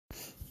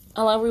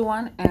Hello,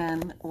 everyone,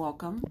 and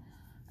welcome.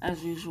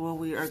 As usual,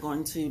 we are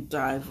going to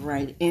dive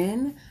right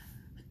in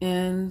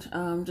and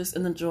just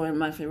enjoy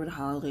my favorite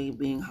holiday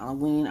being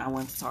Halloween. I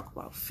want to talk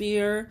about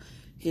fear,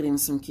 hitting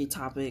some key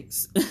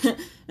topics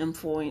and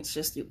points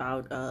just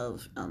out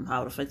of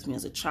how it affects me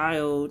as a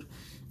child,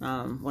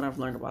 what I've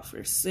learned about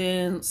fear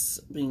since,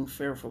 being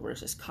fearful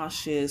versus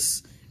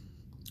cautious,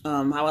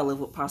 how I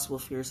live with possible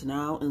fears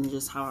now, and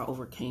just how I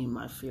overcame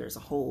my fear as a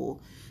whole.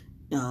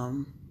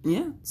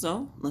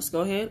 So let's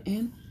go ahead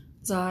and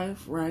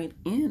dive right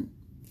in.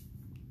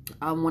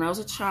 When I was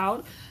a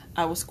child,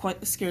 I was quite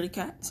a scaredy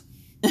cat.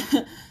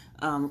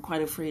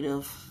 Quite afraid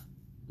of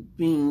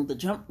being the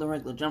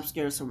regular jump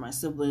scares from my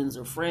siblings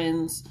or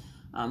friends.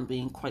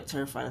 Being quite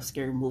terrified of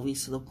scary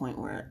movies to the point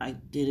where I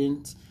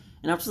didn't.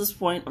 And up to this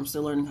point, I'm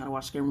still learning how to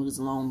watch scary movies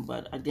alone.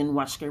 But I didn't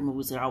watch scary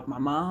movies without my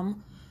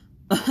mom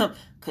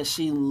because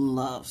she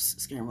loves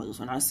scary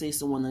movies. When I say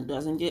someone that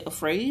doesn't get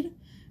afraid,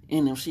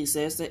 and if she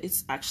says that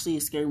it's actually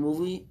a scary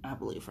movie, I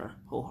believe her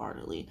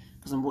wholeheartedly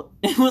because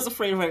I was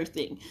afraid of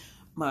everything.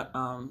 But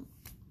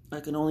I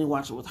could only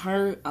watch it with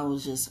her. I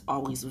was just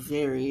always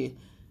very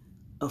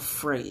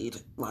afraid.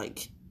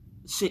 Like,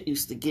 shit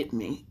used to get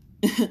me.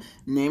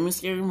 Name a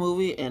scary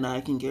movie, and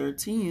I can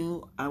guarantee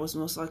you I was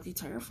most likely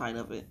terrified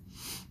of it.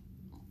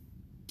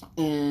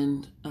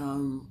 And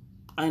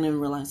I didn't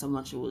realize how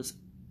much it was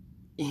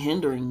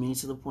hindering me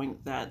to the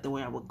point that the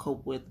way I would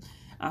cope with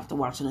after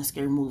watching a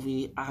scary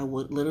movie, I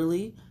would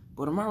literally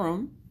go to my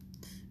room,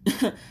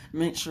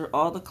 make sure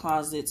all the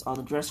closets, all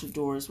the dresser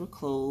doors were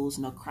closed,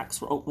 no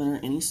cracks were open or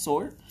any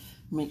sort.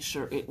 Make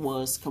sure it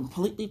was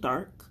completely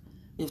dark.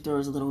 If there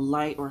was a little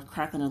light or a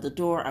crack under the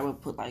door, I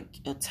would put like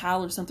a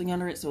towel or something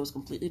under it so it was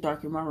completely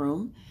dark in my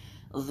room.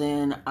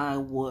 Then I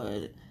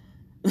would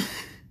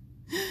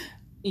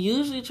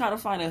usually try to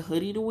find a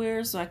hoodie to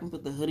wear so I can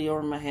put the hoodie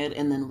over my head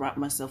and then wrap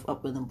myself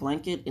up in a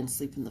blanket and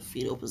sleep in the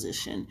fetal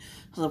position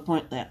to the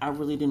point that I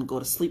really didn't go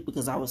to sleep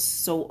because I was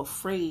so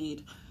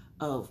afraid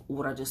of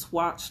what I just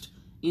watched.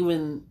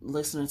 Even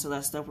listening to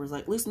that stuff was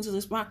like, listen to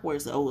this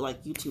backwards,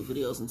 like YouTube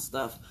videos and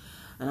stuff.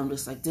 And I'm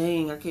just like,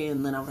 dang, okay.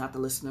 And then I would have to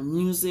listen to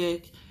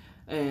music.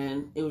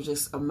 And it was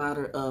just a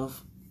matter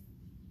of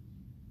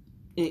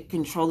it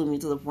controlling me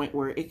to the point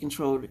where it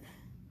controlled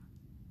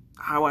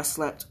how I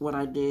slept, what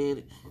I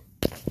did,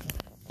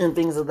 and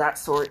things of that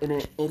sort. And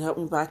it helped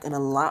me back in a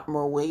lot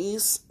more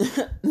ways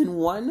than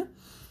one.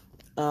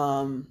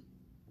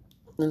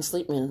 Than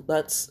sleeping.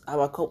 That's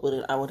how I cope with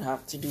it. I would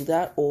have to do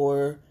that,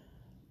 or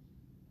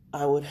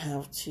I would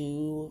have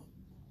to,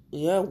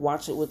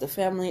 watch it with the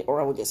family,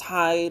 or I would just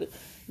hide.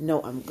 No,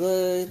 I'm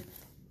good.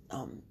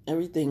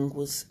 Everything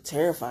was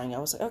terrifying. I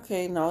was like,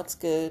 okay, no, it's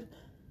good.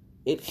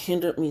 It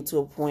hindered me to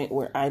a point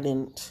where I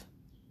didn't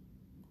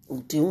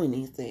do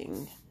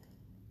anything.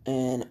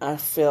 And I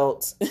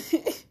felt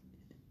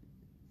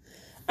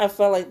I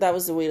felt like that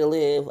was the way to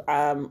live.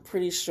 I'm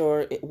pretty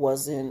sure it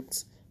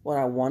wasn't what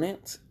I wanted,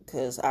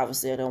 because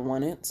obviously I don't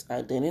want it.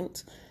 I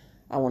didn't.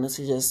 I wanted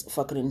to just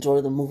fucking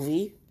enjoy the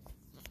movie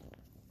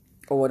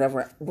or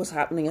whatever was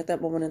happening at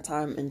that moment in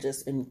time and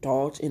just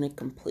indulge in it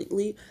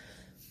completely.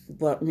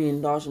 But me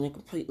indulging it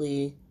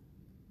completely,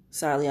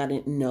 sadly, I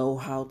didn't know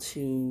how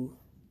to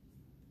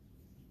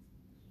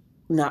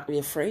not be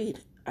afraid.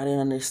 I didn't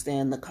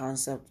understand the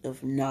concept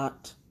of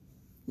not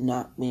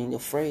being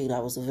afraid. I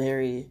was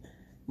very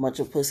much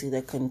a pussy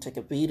that couldn't take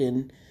a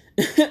beating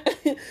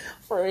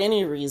for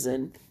any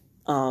reason.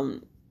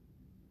 And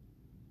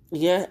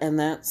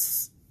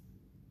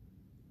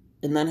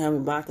that had me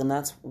back, and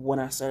that's when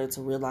I started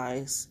to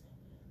realize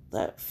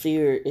that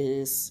fear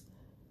is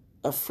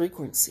a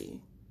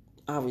frequency.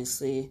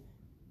 Obviously,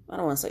 I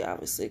don't want to say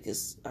obviously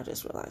because I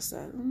just realized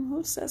that.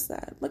 Who says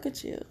that? Look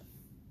at you.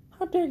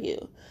 How dare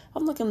you?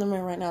 I'm looking in the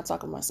mirror right now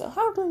talking to myself.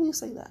 How dare you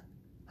say that?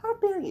 How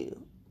dare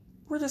you?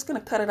 We're just going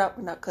to cut it out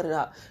and not cut it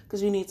out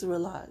because you need to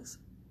realize.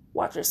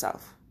 Watch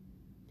yourself.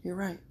 You're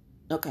right.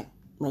 Okay,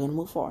 we're going to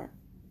move forward.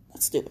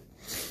 Let's do it.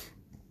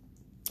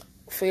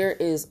 Fear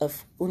is a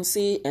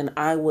frequency, and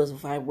I was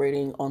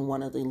vibrating on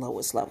one of the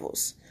lowest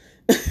levels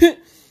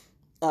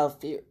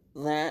of fear.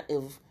 That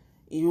if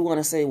you want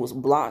to say it was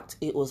blocked,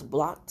 it was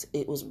blocked.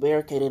 It was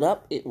barricaded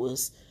up. It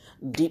was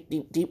deep,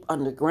 deep, deep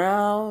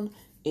underground.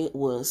 It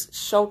was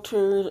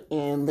sheltered,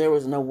 and there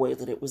was no way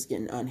that it was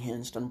getting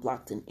unhinged,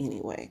 unblocked in any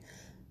way.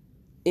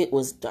 It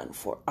was done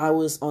for. I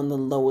was on the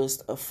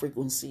lowest of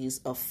frequencies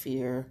of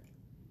fear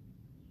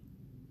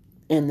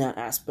in that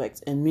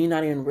aspect. And me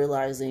not even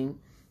realizing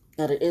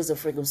that it is a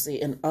frequency,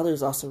 and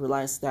others also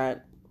realize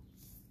that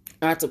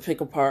I had to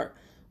pick apart,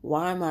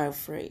 why am I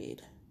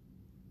afraid?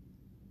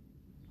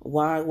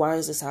 Why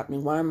is this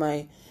happening? Why am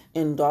I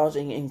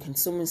indulging and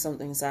consuming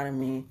something inside of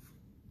me?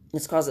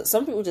 It's because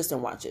some people just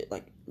don't watch it.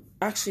 Like,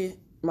 actually,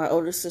 my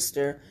older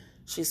sister,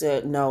 she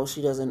said no,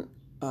 she doesn't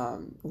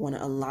want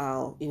to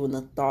allow even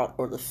the thought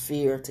or the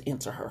fear to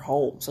enter her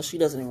home. So she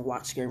doesn't even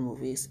watch scary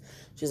movies.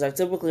 She's like,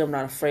 typically I'm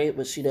not afraid,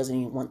 but she doesn't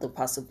even want the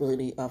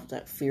possibility of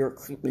that fear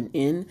creeping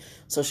in.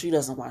 So she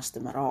doesn't watch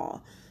them at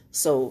all.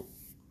 So,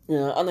 on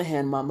the other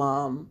hand, my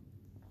mom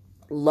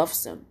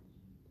loves them.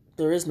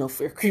 there is no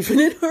fear creeping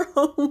in her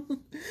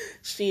home.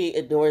 She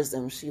adores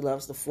them. She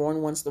loves the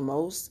foreign ones the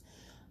most,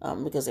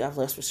 because they have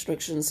less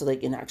restrictions, so they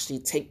can actually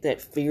take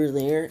that fear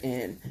there,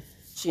 and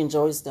she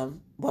enjoys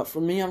them. But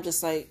for me, I'm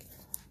just like,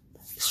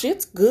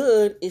 shit's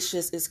good. It's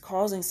just, it's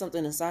causing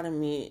something inside of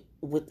me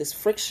with this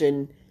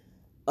friction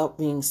of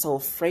being so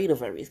afraid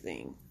of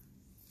everything.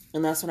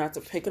 And that's when I have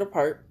to pick it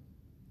apart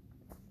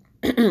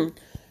and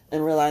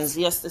realize,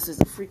 yes, this is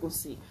a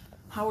frequency.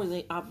 How are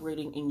they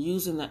operating and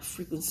using that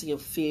frequency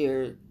of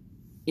fear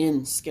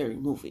in scary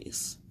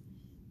movies,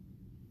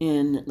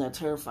 in that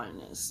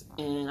terrifyingness?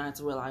 And I had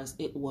to realize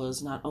it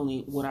was not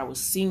only what I was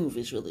seeing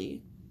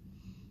visually,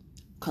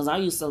 because I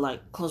used to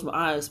like close my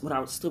eyes, but I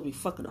would still be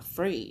fucking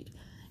afraid.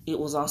 It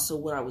was also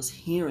what I was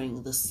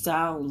hearing, the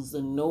sounds,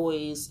 the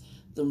noise,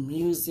 the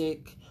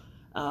music,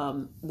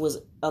 was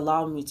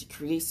allowing me to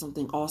create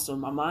something also in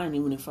my mind,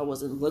 even if I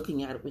wasn't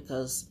looking at it,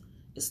 because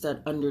it's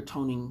that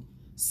undertoning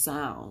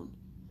sound.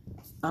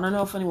 I don't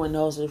know if anyone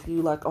knows, if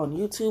you like on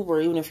YouTube, or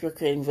even if you're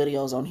creating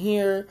videos on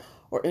here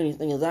or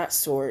anything of that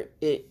sort,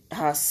 it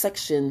has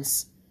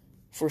sections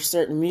for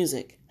certain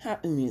music,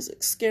 happy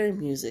music, scary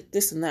music,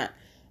 this and that.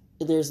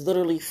 There's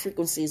literally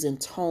frequencies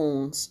and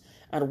tones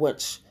at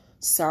which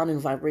sound and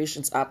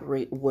vibrations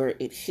operate, where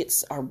it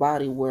hits our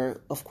body,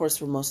 where, of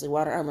course, we're mostly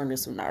water. I learned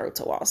this from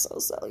Naruto also,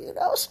 so, you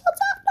know, shut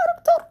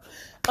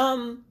up,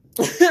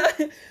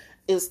 Naruto.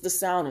 It's the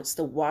sound, it's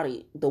the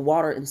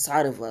water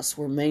inside of us.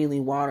 We're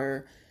mainly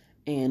water,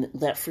 and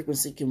that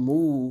frequency can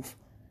move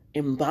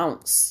and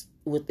bounce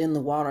within the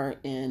water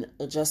and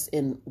adjust,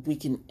 and we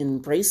can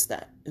embrace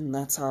that. And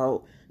that's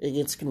how it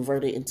gets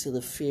converted into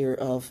the fear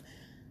of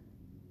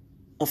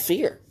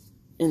fear,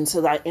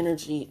 into that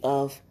energy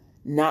of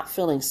not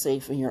feeling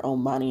safe in your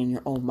own body and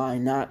your own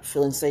mind, not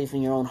feeling safe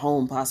in your own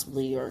home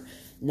possibly, or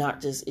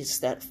not just, it's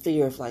that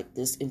fear of like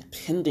this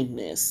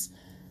impendingness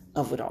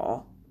of it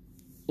all.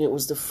 It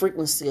was the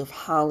frequency of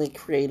how they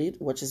created,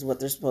 which is what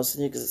they're supposed to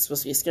do, because it's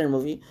supposed to be a scary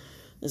movie.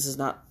 This is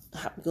not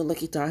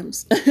happy-go-lucky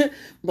times.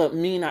 But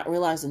me not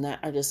realizing that,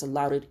 I just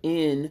allowed it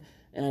in,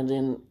 and I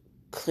didn't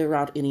clear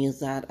out any of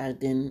that. I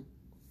didn't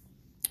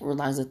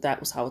realize that that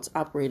was how it's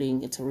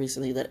operating until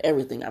recently, that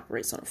everything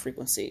operates on a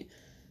frequency.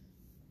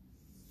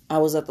 I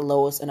was at the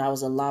lowest, and I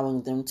was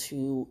allowing them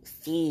to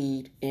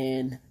feed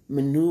and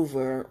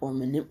maneuver or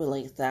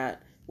manipulate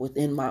that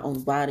within my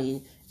own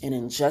body and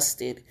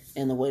ingest it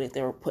in the way that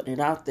they were putting it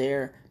out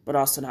there, but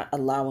also not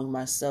allowing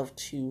myself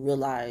to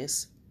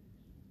realize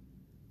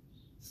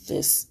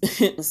this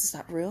is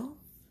not real.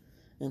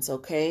 It's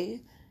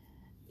okay.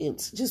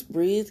 It's just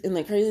breathe. And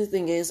the crazy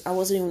thing is, I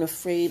wasn't even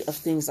afraid of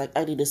things like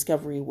ID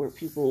Discovery, where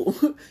people,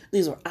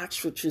 these are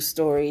actual true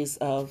stories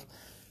of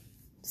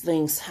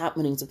things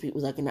happening to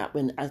people that can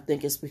happen. I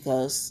think it's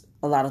because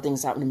a lot of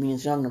things happened to me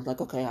as young. I'm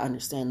like, okay, I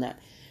understand that.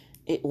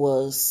 It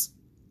was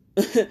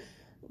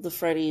the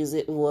Freddy's,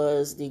 it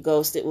was the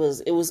ghost, it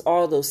was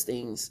all those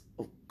things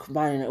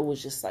combining. It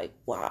was just like,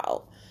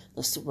 wow,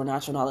 the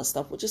supernatural and all that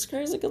stuff, which is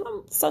crazy because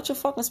I'm such a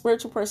fucking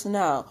spiritual person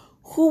now.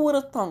 Who would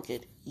have thunk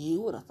it?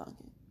 You would have thunk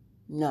it.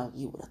 No,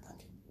 you would have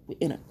thunk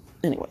it.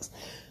 Anyways,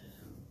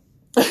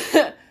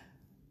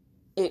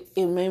 it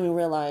made me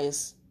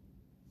realize,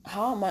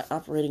 how am I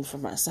operating for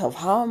myself?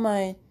 How am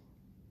I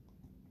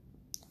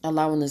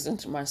allowing this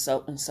into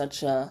myself in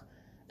such a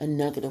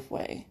negative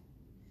way?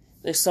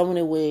 There's so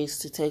many ways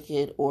to take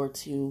it or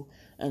to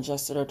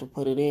adjust it or to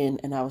put it in,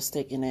 and I was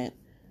taking it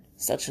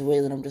such a way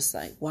that I'm just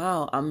like,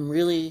 wow, I'm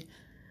right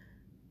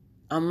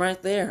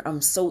there.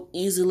 I'm so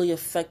easily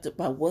affected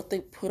by what they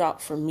put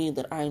out for me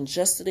that I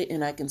ingested it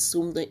and I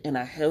consumed it and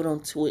I held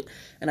on to it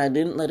and I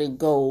didn't let it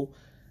go,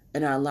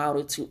 and I allowed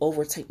it to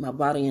overtake my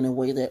body in a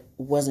way that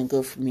wasn't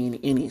good for me in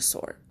any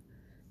sort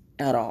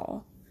at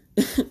all.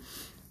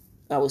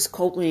 I was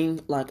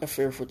coping like a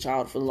fearful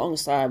child for the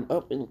longest time,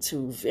 up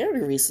until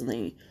very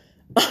recently.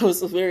 I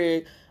was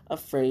very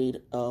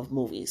afraid of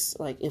movies.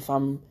 Like, if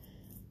I'm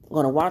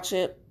going to watch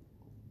it,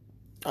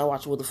 I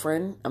watch it with a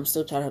friend. I'm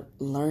still trying to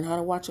learn how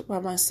to watch it by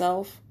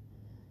myself,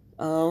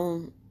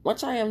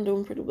 which I am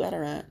doing pretty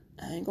better at.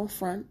 I ain't gonna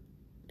front.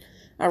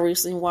 I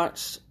recently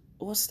watched,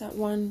 what's that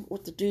one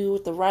with the dude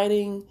with the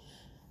writing,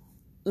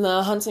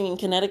 The Hunting in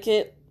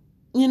Connecticut,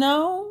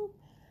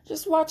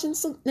 just watching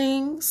some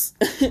things.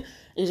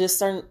 It's just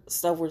certain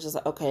stuff where it's just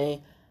like,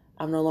 okay,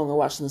 I'm no longer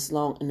watching this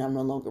long, and I'm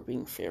no longer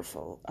being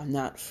fearful. I'm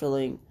not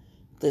feeling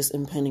this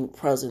impending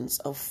presence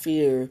of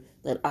fear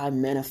that I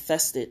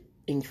manifested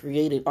and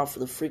created off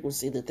of the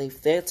frequency that they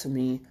fed to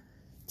me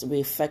to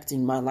be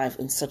affecting my life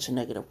in such a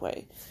negative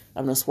way.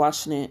 I'm just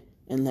watching it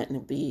and letting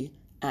it be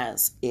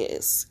as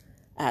is.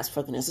 As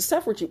fucking is.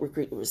 Except for Jeepers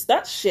Creepers.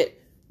 That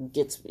shit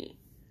gets me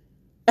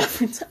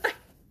every time.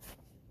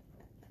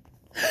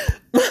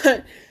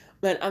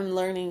 But I'm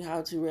learning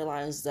how to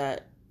realize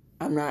that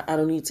I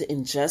don't need to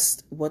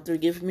ingest what they're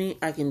giving me.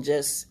 I can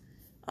just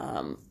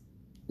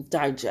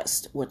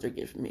digest what they're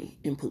giving me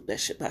and poop that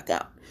shit back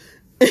out.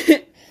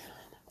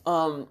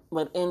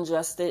 But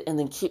ingest it and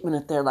then keeping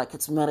it there like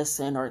it's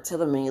medicine or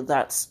telling me,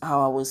 that's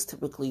how I was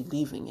typically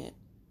leaving it.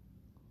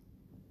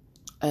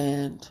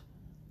 And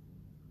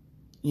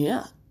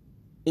yeah,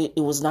 it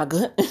was not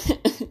good.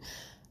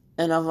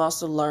 And I've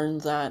also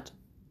learned that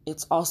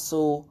it's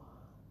also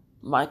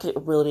my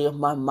capability of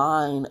my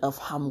mind of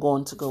how I'm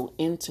going to go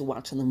into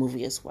watching the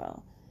movie as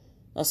well.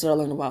 That's what I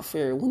learned about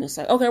fear. When it's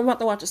like, okay, we're about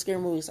to watch a scary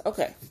movie. So,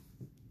 okay,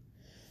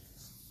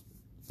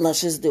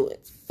 let's just do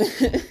it.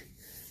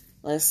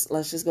 let's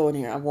just go in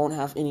here. I won't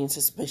have any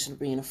anticipation of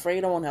being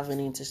afraid. I won't have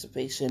any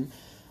anticipation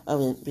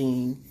of it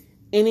being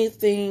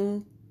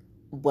anything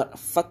but a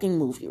fucking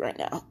movie right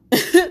now.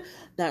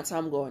 That's how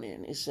I'm going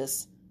in. It's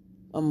just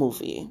a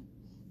movie.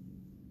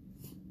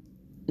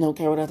 Don't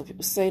care what other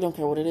people say. Don't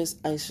care what it is.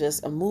 It's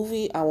just a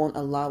movie. I won't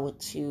allow it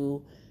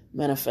to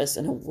manifest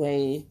in a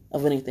way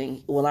of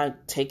anything. Will I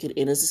take it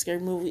in as a scary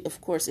movie?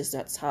 Of course,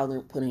 that's how they're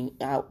putting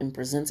out and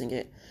presenting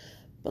it.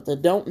 But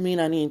that don't mean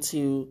I need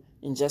to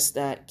ingest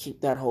that,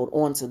 keep that, hold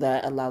on to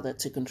that, allow that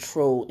to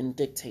control and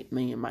dictate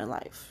me in my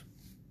life.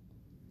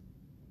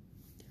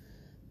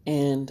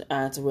 And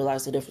I had to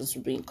realize the difference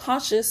between being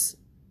cautious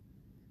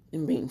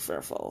and being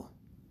fearful.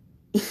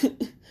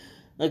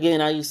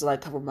 Again, I used to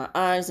like cover my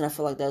eyes, and I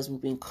feel like that was me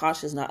being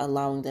cautious, not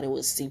allowing that it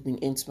was seeping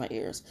into my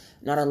ears,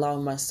 not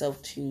allowing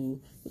myself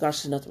to be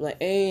cautious enough to be like,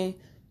 hey,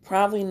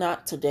 probably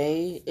not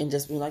today, and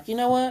just be like, you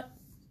know what,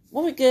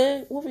 we'll be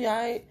good, we'll be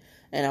alright.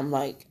 And I'm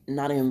like,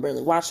 not even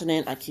barely watching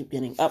it. I keep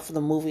getting up for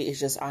the movie. It's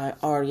just I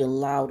already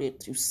allowed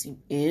it to seep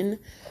in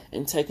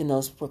and taking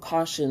those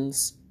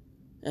precautions.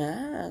 See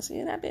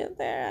what I did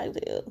there? I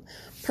did.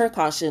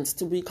 Precautions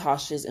to be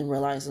cautious and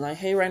realizing like,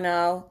 hey, right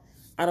now,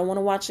 I don't want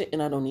to watch it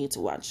and I don't need to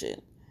watch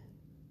it.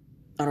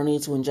 I don't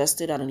need to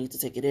ingest it. I don't need to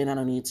take it in. I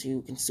don't need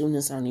to consume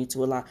this. I don't need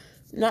to allow.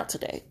 Not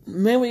today.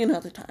 Maybe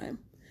another time.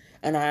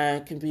 And I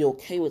can be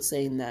okay with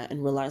saying that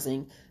and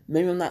realizing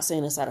maybe I'm not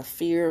saying this out of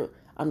fear.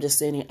 I'm just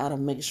saying it out of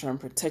making sure I'm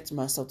protecting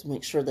myself to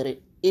make sure that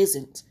it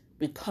isn't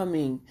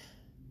becoming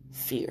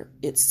fear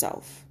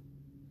itself.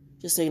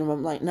 Just saying,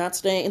 I'm like, not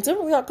today. And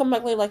typically I'll come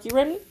back later like, you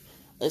ready?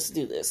 Let's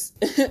do this.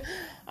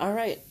 All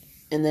right.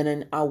 And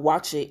then I'll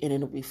watch it and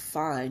it'll be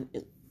fine.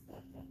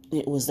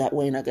 It was that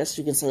way. And I guess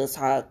you can say that's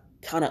how I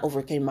kind of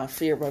overcame my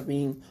fear by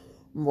being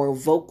more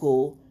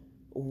vocal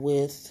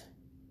with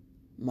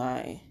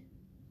my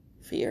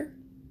fear.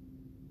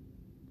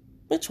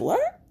 Bitch, what?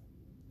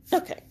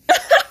 Okay.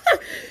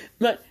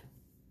 But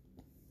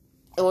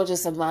it was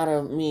just a matter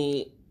of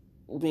me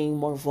being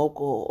more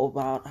vocal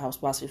about how I was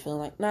possibly feeling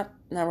like, not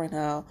right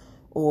now,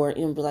 or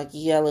even be like,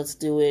 yeah, let's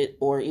do it,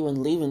 or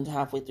even leaving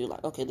halfway through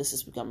like, okay, this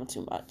is becoming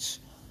too much.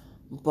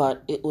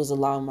 But it was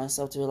allowing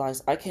myself to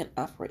realize I can't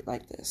operate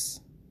like this.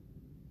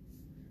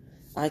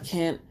 I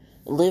can't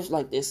live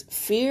like this.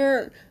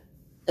 Fear,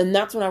 and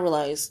that's when I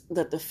realized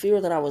that the fear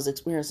that I was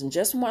experiencing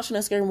just from watching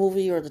a scary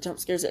movie or the jump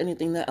scares or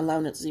anything that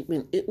allowed it to seep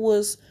in, it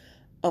was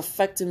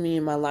affecting me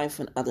in my life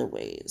in other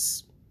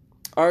ways.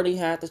 I already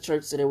had the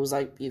church that it was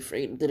like, be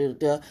afraid,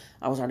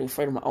 I was already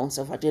afraid of my own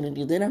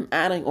self-identity. Then I'm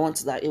adding on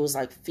to that. It was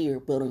like fear,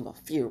 building on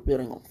fear,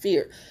 building on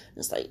fear.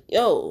 It's like,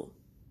 yo,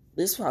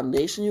 this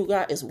foundation you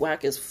got is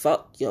whack as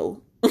fuck,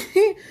 yo.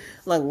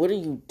 Like, what are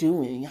you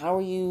doing? How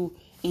are you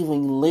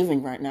even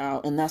living right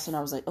now? And that's when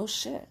I was like, oh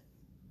shit.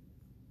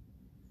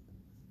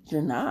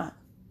 You're not.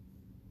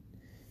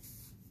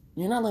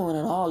 You're not living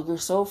at all. You're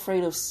so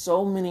afraid of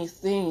so many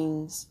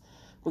things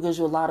because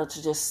you're allowed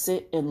to just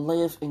sit and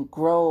live and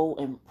grow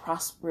and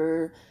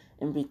prosper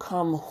and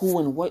become who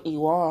and what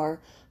you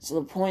are to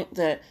the point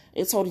that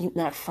it's holding you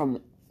back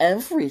from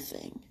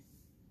everything.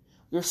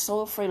 You're so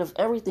afraid of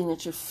everything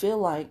that you feel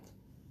like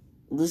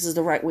this is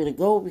the right way to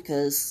go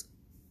because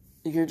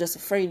you're just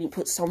afraid you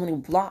put so many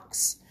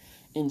blocks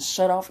and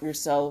shut off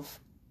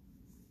yourself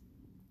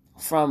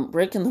from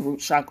breaking the root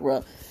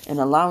chakra and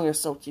allowing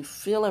yourself to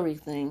feel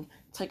everything,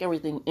 take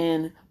everything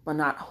in, but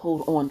not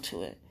hold on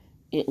to it.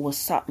 It was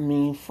stopping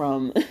me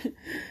from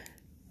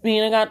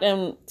being a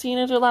goddamn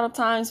teenager a lot of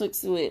times,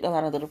 with a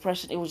lot of the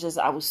depression. It was just,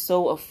 I was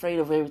so afraid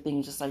of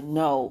everything, just like,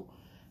 no.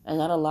 And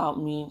that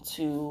allowed me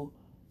to,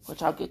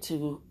 which I'll get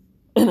to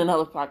in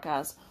another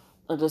podcast,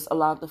 just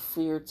allowed the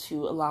fear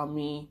to allow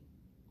me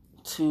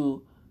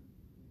to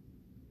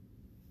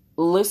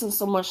listen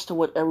so much to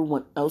what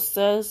everyone else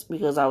says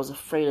because I was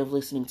afraid of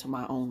listening to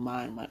my own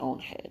mind, my own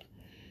head.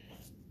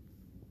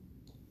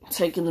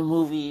 Taking the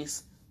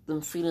movies,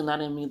 them feeding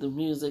that in me, the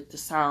music, the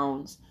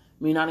sounds,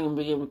 me not even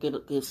being able to get a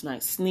good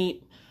night's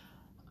sleep.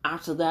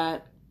 After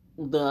that,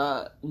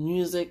 the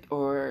music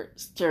or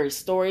scary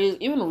stories,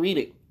 even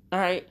reading. All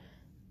right,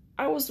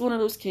 I was one of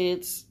those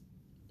kids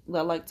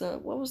that liked to,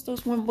 what was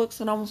those one books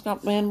that almost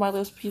got banned by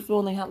those people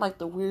and they had like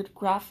the weird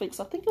graphics?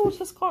 I think it was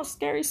just called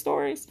Scary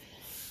Stories.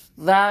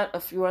 That, a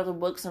few other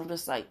books, I'm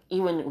just like,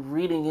 even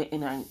reading it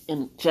and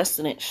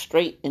ingesting it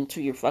straight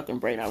into your fucking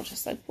brain. I was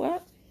just like,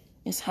 what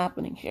is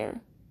happening here?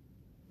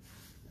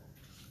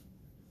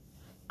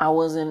 I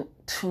wasn't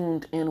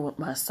tuned in with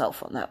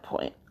myself on that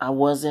point. I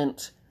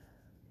wasn't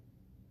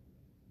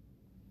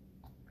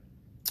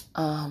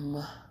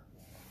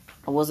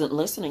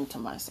listening to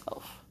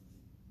myself.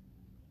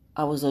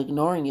 I was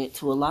ignoring it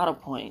to a lot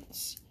of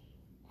points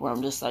where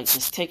I'm just like,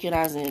 just take it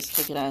as is,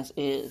 take it as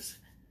is,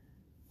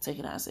 take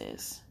it as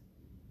is.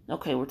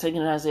 Okay, we're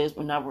taking it as is,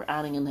 but now we're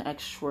adding in the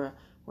extra.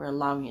 We're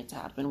allowing it to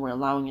happen. We're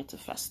allowing it to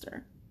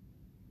fester.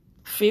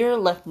 Fear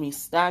left me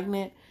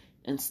stagnant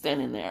and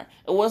standing there.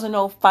 It wasn't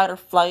no fight or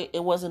flight.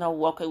 It wasn't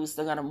no, okay, we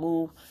still got to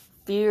move.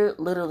 Fear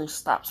literally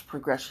stops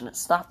progression. It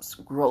stops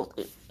growth.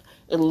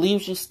 It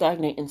leaves you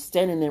stagnant and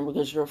standing there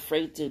because you're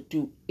afraid to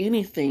do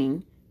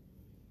anything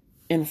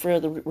and fear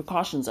the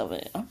repercussions of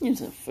it. I'm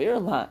using fear a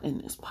lot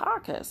in this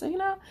podcast. You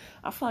know,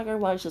 I feel like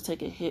everybody should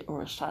take a hit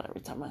or a shot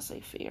every time I say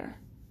fear.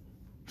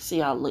 See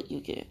how lit you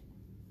get.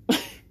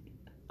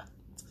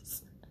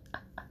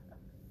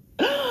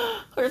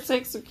 Or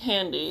take some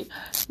candy,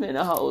 depending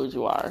on how old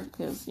you are.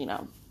 Because, you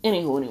know,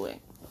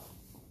 anyway.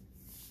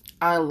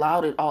 I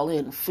allowed it all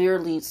in. Fear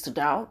leads to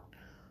doubt.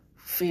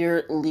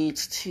 Fear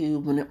leads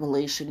to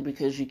manipulation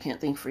because you can't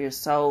think for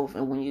yourself.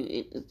 And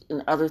when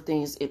and other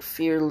things,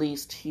 fear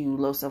leads to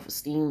low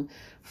self-esteem.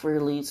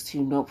 Fear leads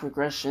to no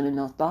progression and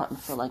no thought and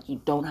feel like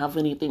you don't have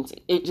anything.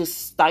 It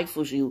just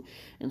stifles you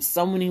in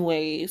so many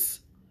ways.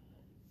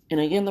 And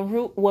again, the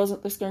root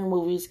wasn't the scary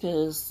movies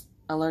because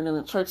I learned in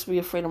the church to be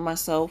afraid of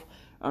myself.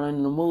 I learned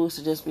in the movies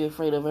to just be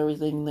afraid of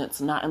everything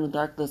that's not in the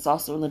dark, that's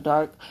also in the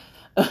dark.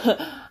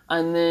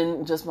 And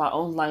then just my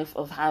own life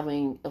of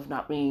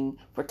not being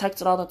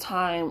protected all the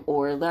time,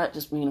 or that,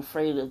 just being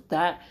afraid of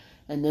that.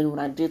 And then when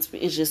I did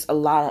speak, it's just a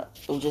lot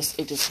of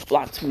it just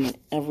blocked me in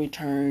every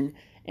turn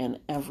and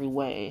every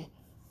way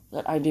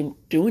that I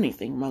didn't do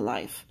anything in my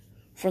life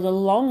for the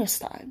longest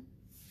time.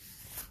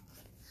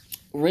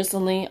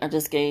 Recently, I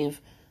just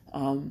gave,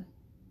 of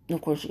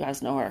course you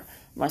guys know her,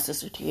 my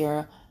sister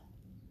Tiara,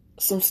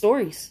 some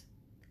stories.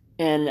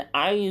 And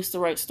I used to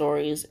write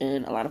stories,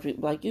 and a lot of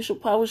people were like, you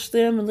should publish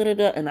them,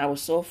 and I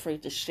was so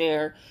afraid to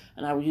share,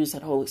 and I would use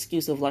that whole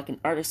excuse of like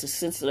an artist is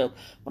sensitive,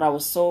 but I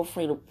was so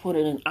afraid to put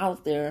it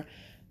out there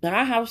that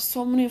I have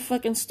so many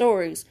fucking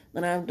stories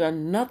that I've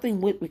done nothing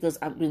with because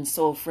I've been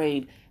so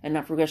afraid and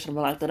not progression in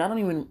my life that I don't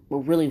even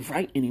really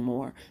write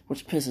anymore,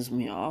 which pisses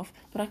me off.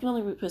 But I can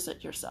only be pissed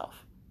at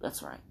yourself.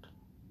 That's right.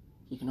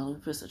 You can only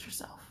be pissed at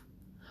yourself.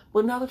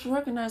 But now that you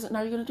recognize it,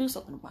 now you're going to do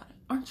something about it,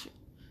 aren't you?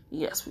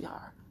 Yes, we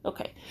are.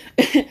 Okay.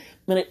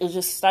 But it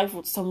just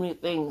stifled so many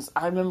things.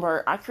 I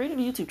remember I created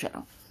a YouTube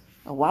channel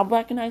a while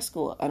back in high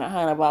school, and I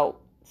had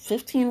about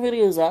 15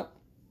 videos up.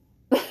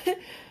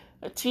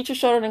 A teacher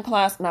showed it in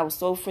class, and I was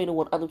so afraid of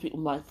what other people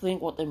might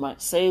think, what they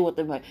might say,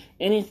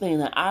 anything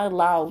that I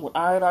allowed, what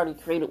I had already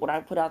created, what I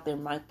put out there,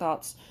 my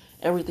thoughts,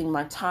 everything,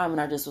 my time, and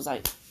I just was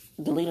like,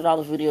 deleted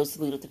all the videos,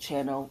 deleted the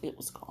channel, it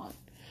was gone.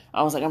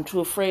 I was like, I'm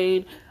too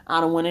afraid.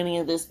 I don't want any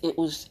of this.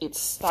 It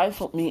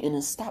stifled me, and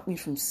it stopped me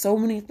from so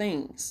many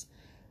things.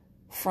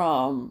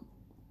 From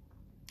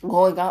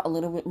going out a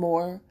little bit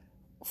more,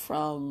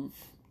 from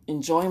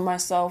enjoying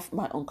myself,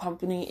 my own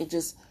company. It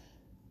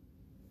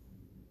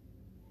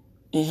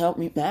helped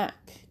me back.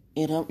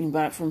 It helped me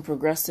back from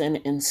progressing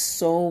in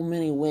so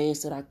many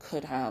ways that I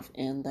could have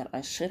and that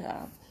I should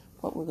have.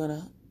 But we're going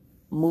to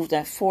move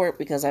that forward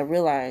because I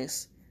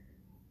realize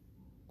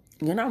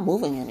you're not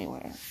moving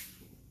anywhere.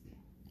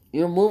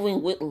 You're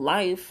moving with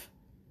life,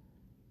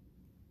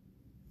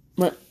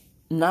 but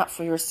not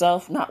for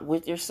yourself, not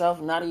with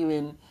yourself, not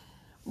even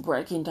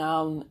breaking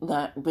down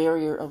that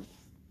barrier of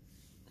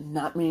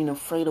not being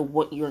afraid of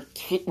what you're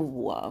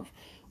capable of,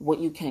 what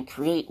you can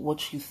create,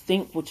 what you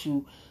think, what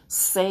you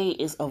say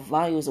is of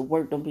value, is a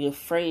work. Don't be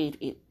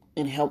afraid.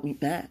 It helped me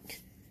back.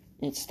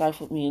 It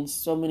stifled me in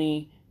so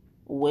many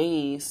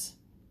ways.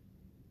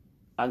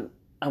 I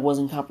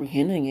wasn't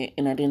comprehending it,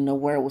 and I didn't know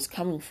where it was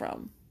coming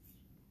from.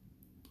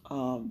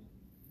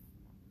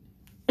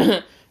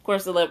 Of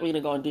course, it led me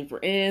to going deeper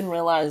in,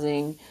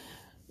 realizing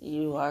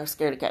you are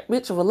scared to cat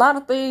bitch of a lot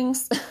of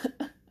things.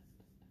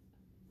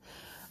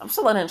 I'm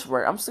still an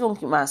introvert. I'm still going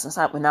to keep my ass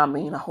inside, but now I'm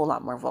being a whole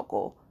lot more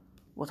vocal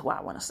with what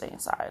I want to say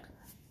inside.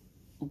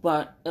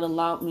 But it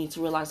allowed me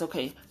to realize,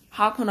 okay,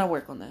 how can I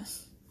work on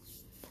this?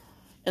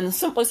 And the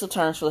simplest of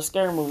terms for the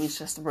scary movies,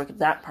 just to break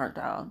that part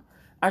down,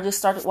 I just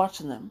started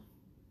watching them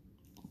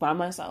by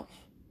myself.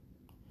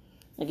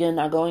 Again,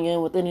 not going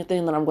in with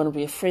anything that I'm going to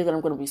be afraid, that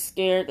I'm going to be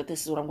scared, that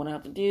this is what I'm going to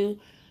have to do.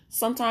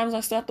 Sometimes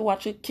I still have to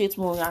watch a kid's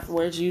movie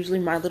afterwards, usually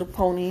My Little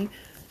Pony,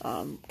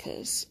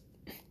 because,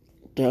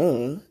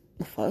 duh,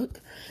 the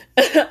fuck.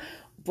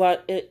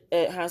 But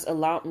it has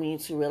allowed me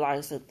to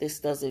realize that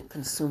this doesn't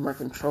consume or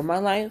control my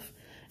life.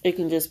 It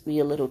can just be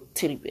a little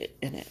titty bit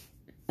in it.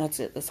 That's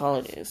it. That's all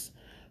it is.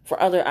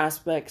 For other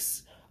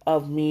aspects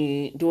of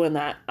me doing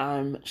that,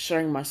 I'm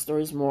sharing my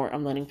stories more.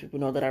 I'm letting people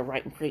know that I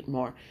write and create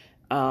more.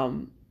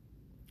 I'm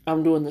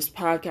doing this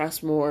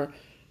podcast more,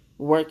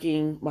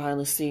 working behind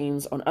the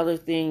scenes on other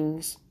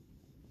things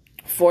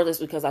for this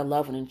because I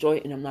love and enjoy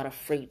it, and I'm not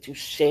afraid to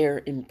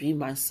share and be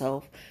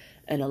myself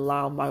and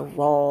allow my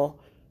raw,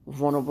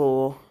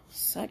 vulnerable,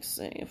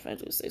 sexy, if I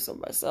do say so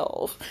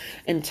myself,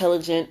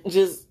 intelligent,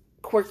 just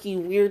quirky,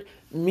 weird,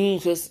 me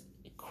just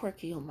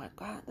quirky, oh my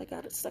God, they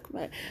got it stuck in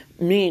my head.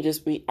 Me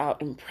just be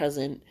out and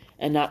present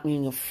and not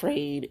being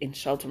afraid and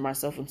shelter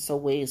myself in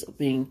some ways of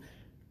being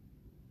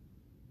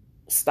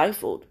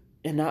stifled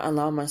and not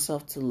allow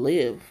myself to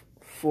live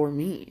for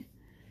me.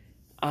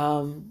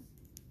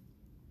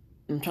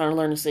 I'm trying to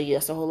learn to say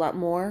yes a whole lot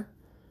more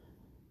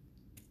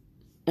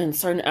in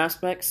certain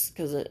aspects,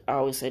 because I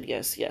always said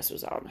yes. Yes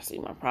was honestly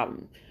my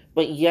problem.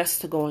 But yes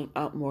to going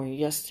out more,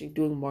 yes to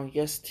doing more,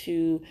 yes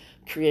to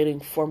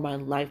creating for my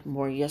life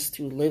more, yes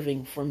to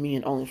living for me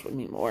and only for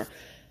me more.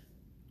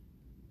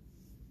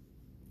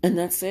 And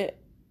that's it.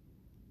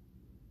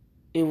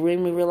 It made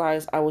me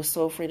realize I was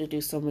so afraid to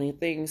do so many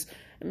things.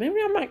 And maybe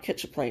I might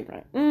catch a plane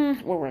ride.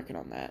 We're working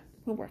on that.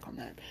 We'll work on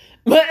that.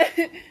 But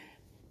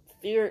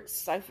fear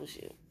stifles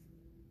you.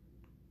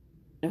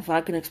 If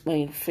I can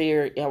explain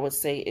fear, I would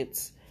say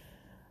it's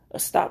a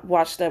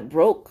stopwatch that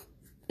broke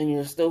and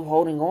you're still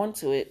holding on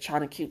to it,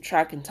 trying to keep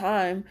track in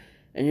time,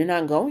 and you're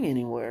not going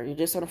anywhere. You're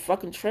just on a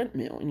fucking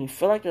treadmill and you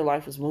feel like your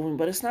life is moving,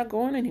 but it's not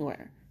going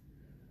anywhere.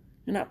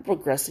 You're not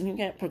progressing. You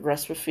can't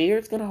progress with fear.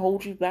 It's going to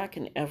hold you back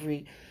in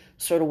every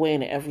sort of way,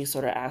 in every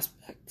sort of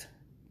aspect.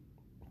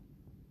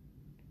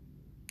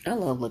 I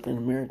love looking in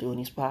the mirror doing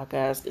these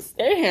podcasts. It's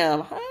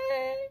damn,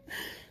 hey.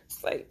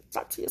 It's like,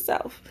 talk to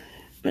yourself.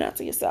 But not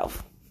to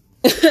yourself.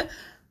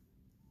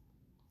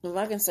 If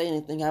I can say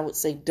anything, I would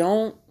say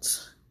don't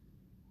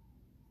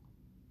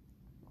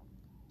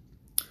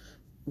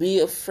be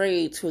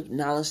afraid to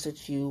acknowledge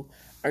that you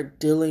are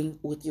dealing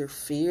with your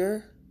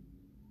fear,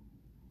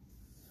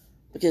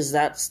 because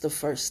that's the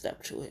first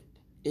step to it,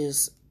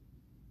 is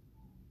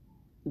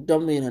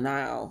don't be in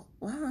denial.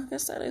 Well, I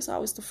guess that is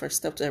always the first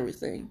step to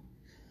everything.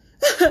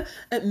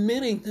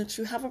 Admitting that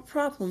you have a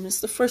problem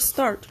is the first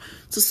start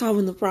to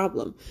solving the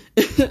problem.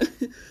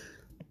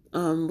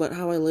 But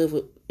how I live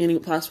with any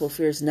possible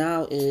fears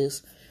now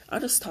is I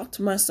just talk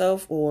to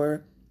myself,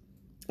 or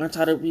I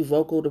try to be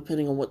vocal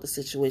depending on what the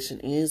situation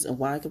is and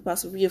why I could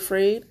possibly be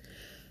afraid.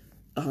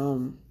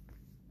 And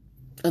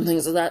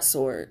things of that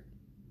sort.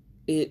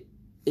 It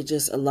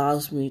just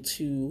allows me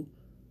to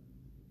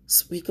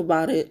speak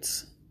about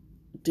it,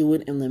 do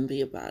it, and then be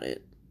about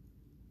it.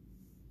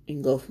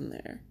 And go from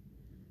there.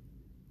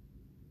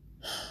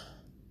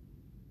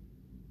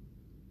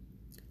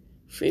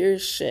 Fear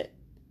is shit.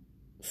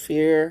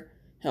 Fear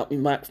helped me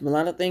back from a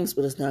lot of things,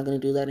 but it's not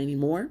going to do that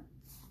anymore.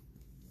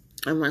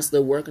 Am I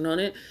still working on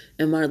it?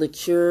 Am I the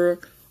cure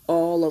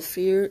all of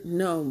fear?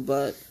 No,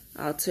 but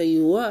I'll tell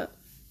you what.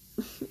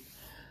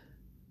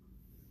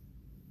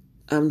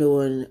 I'm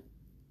doing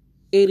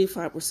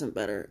 85%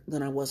 better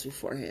than I was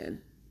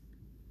beforehand.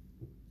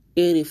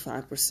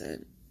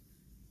 85%.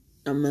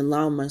 I'm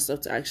allowing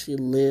myself to actually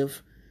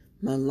live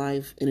my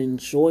life and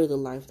enjoy the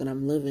life that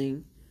I'm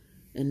living,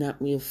 and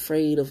not be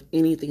afraid of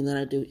anything that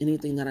I do,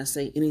 anything that I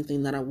say,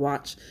 anything that I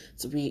watch,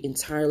 to be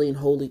entirely and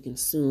wholly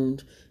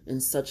consumed in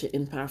such an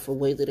impactful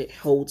way that it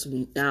holds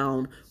me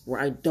down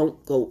where I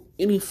don't go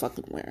any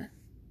fucking where.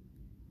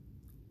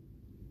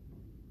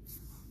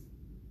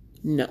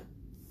 No.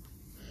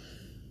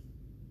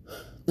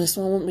 This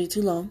one won't be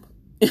too long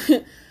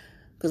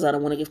because I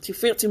don't want to give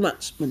fear too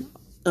much.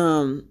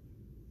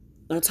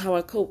 That's how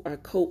I cope. I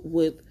cope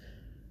with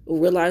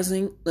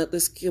realizing that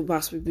this could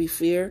possibly be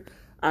fear.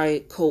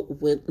 I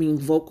cope with being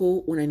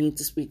vocal when I need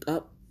to speak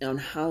up on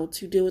how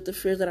to deal with the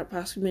fear that I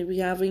possibly may be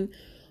having,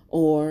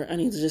 or I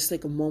need to just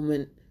take a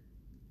moment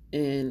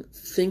and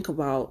think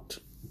about,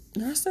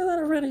 did I say that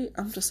already?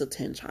 I'm just a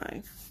tinge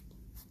high.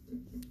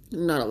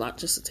 Not a lot,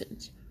 just a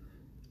tinge.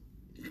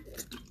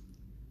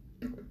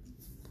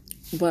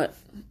 But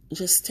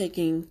just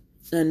taking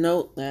a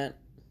note that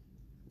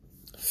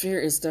fear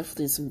is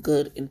definitely some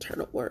good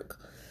internal work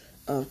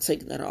of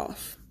taking that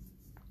off,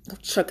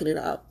 of chucking it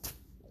out,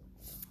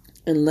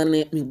 and letting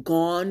it be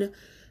gone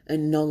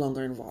and no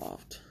longer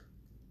involved.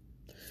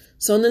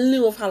 So in the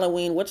lieu of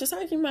Halloween, which is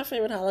actually my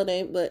favorite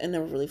holiday, but it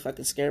never really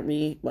fucking scared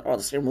me, but all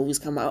the scary movies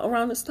come out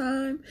around this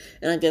time,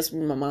 and I guess me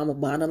and my mom will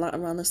bond a lot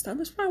around this time.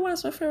 That's probably why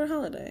it's my favorite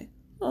holiday.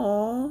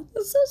 Aw,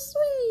 that's so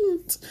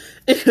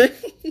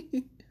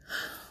sweet.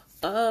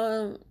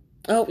 I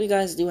hope you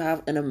guys do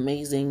have an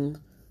amazing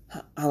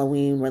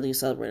Halloween, whether you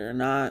celebrate it or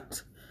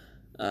not.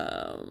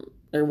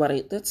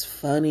 Everybody, that's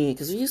funny,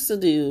 because we used to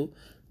do,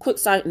 quick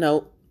side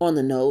note, on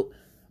the note,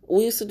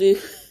 we used to do,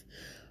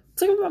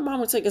 my mom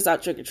would take us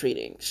out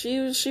trick-or-treating.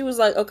 She was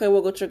like, okay,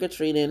 we'll go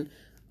trick-or-treating,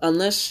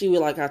 unless she would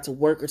like have to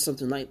work or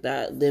something like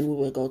that. Then we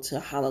would go to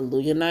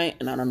Hallelujah night,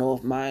 and I don't know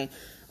if my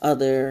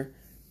other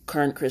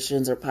current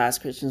Christians or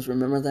past Christians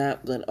remember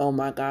that, but oh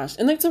my gosh.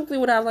 And they typically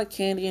would have like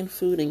candy and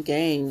food and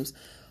games,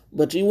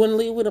 but you wouldn't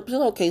leave with a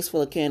pillowcase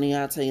full of candy,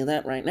 I'll tell you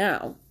that right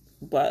now.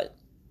 But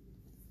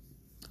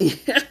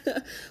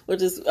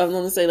which is, I'm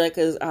going to say that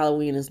because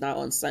Halloween is not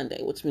on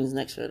Sunday, which means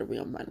next year it'll be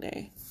on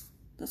Monday.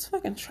 That's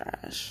fucking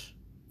trash.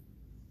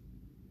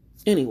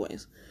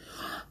 Anyways,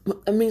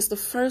 it means the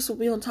first will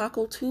be on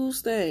Taco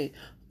Tuesday.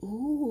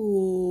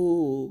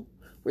 Ooh,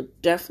 we're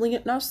definitely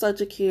getting off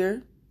subject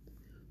here.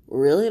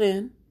 Reel it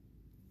in.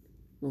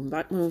 Moving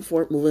back, moving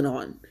forward, moving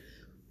on.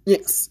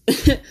 Yes.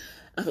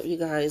 I hope you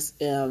guys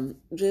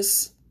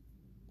just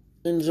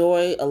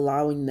enjoy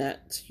allowing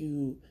that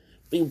to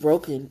be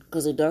broken,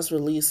 because it does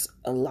release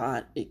a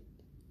lot,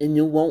 and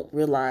you won't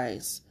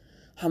realize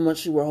how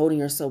much you were holding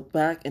yourself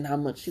back and how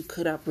much you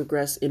could have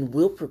progressed and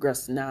will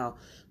progress now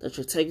that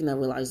you're taking that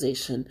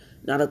realization,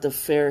 now that the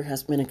fear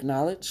has been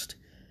acknowledged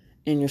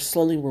and you're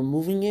slowly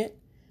removing it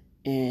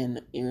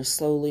and you're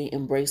slowly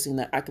embracing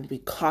that I can be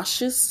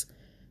cautious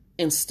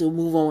and still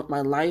move on with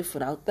my life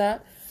without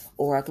that,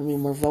 or I can be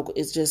more vocal.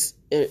 It's just,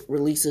 it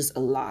releases a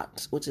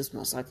lot, which is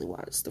most likely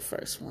why it's the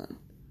first one.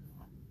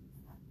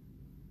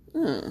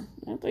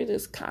 I think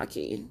it's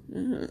cocky.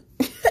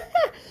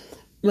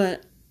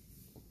 But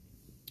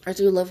I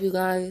do love you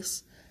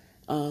guys.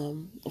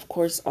 Of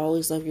course,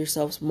 always love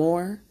yourselves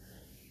more.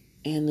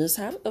 And just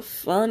have a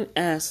fun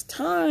ass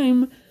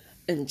time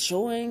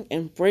enjoying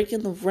and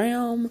breaking the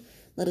realm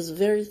that is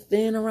very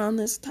thin around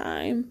this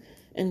time.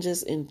 And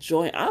just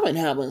enjoy. I've been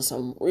having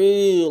some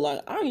real,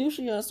 I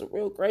usually have some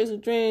real crazy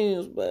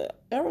dreams,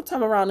 but every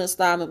time around this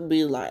time, it would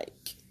be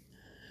like,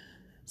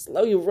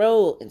 Slow Your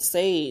Roll and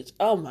Sage.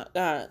 Oh my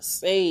God,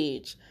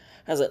 Sage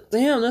has a,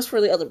 damn, that's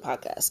for the other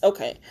podcast.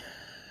 Okay.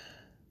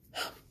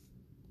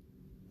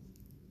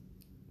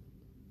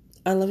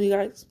 I love you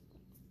guys.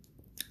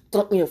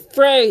 Don't be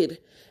afraid.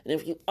 And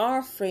if you are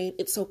afraid,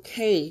 it's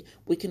okay.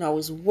 We can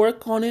always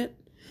work on it.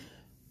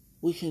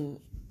 We can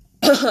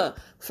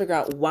figure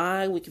out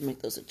why, we can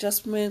make those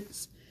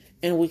adjustments,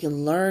 and we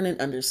can learn and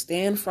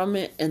understand from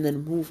it and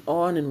then move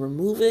on and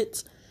remove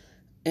it.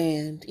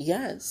 And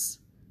yes,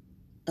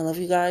 I love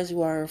you guys.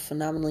 You are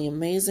phenomenally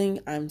amazing.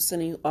 I'm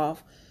sending you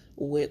off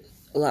with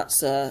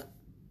lots of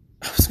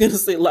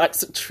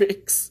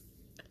tricks.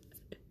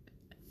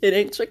 It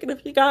ain't tricking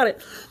if you got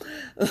it.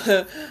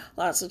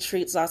 Lots of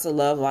treats, lots of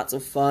love, lots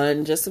of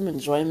fun, just some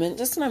enjoyment,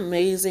 just an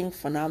amazing,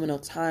 phenomenal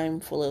time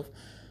full of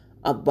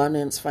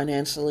abundance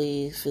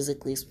financially,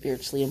 physically,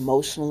 spiritually,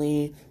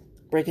 emotionally,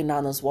 breaking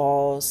down those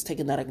walls,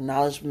 taking that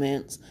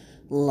acknowledgement,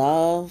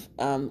 love,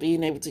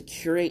 being able to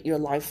curate your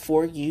life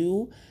for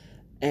you.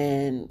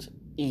 And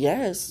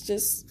yes,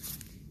 just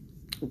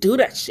do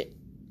that shit.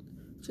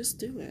 Just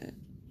do it.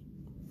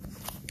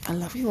 I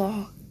love you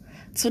all.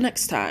 Till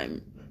next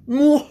time.